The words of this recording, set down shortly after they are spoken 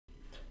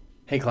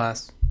Hey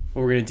class,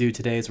 what we're going to do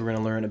today is we're going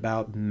to learn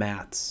about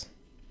mats.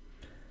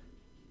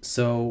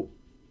 So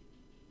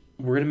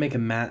we're going to make a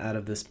mat out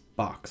of this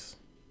box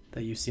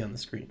that you see on the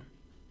screen.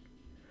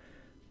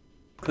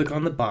 Click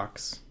on the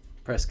box,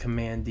 press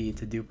Command D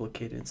to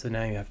duplicate it, so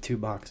now you have two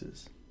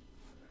boxes.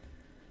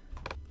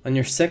 On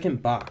your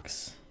second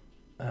box,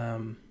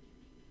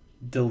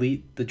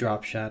 delete the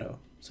drop shadow.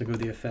 So go to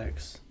the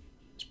effects,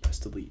 just press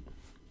delete.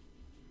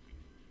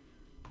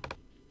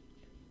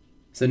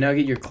 So now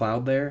get your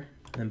cloud layer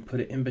and then put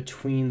it in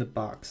between the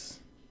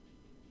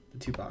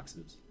two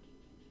boxes.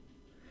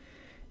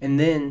 And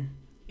then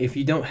if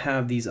you don't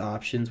have these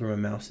options where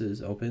my mouse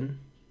is open,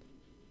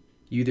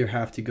 you either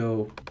have to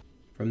go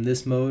from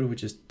this mode,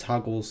 which is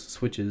toggles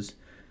switches,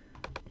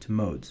 to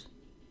modes.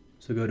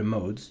 So go to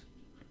modes.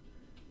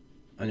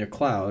 On your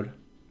cloud,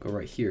 go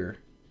right here,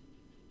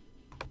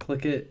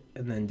 click it,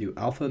 and then do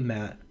alpha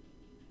matte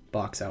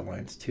box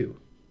outlines 2.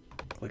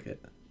 Click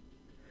it.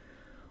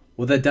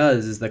 What that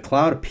does is the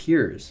cloud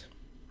appears,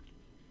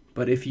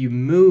 but if you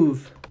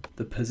move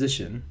the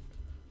position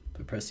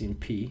by pressing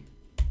P,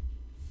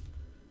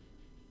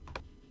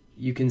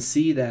 you can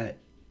see that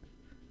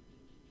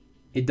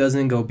it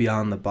doesn't go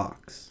beyond the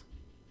box.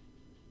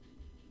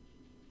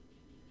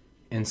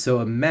 And so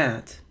a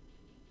mat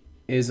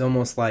is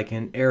almost like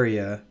an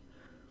area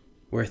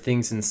where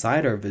things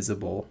inside are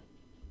visible,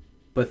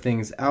 but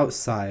things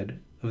outside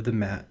of the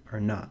mat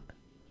are not.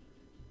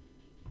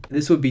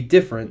 This would be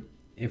different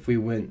if we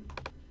went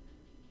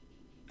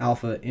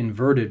alpha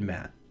inverted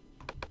mat.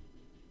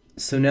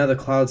 So now the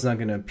cloud's not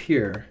going to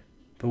appear,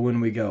 but when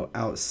we go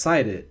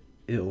outside it,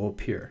 it will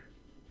appear.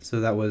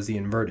 So that was the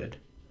inverted.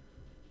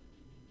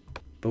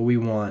 But we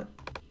want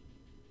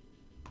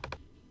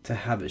to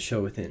have it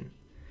show within.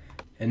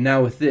 And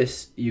now with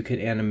this, you can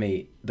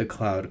animate the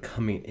cloud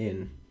coming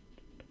in.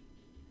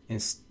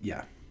 And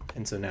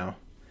so now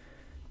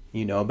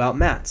you know about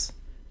mats.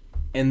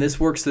 And this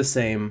works the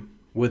same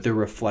with the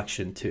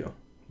reflection too.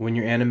 When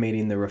you're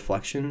animating the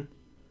reflection,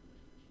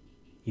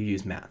 you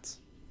use mats.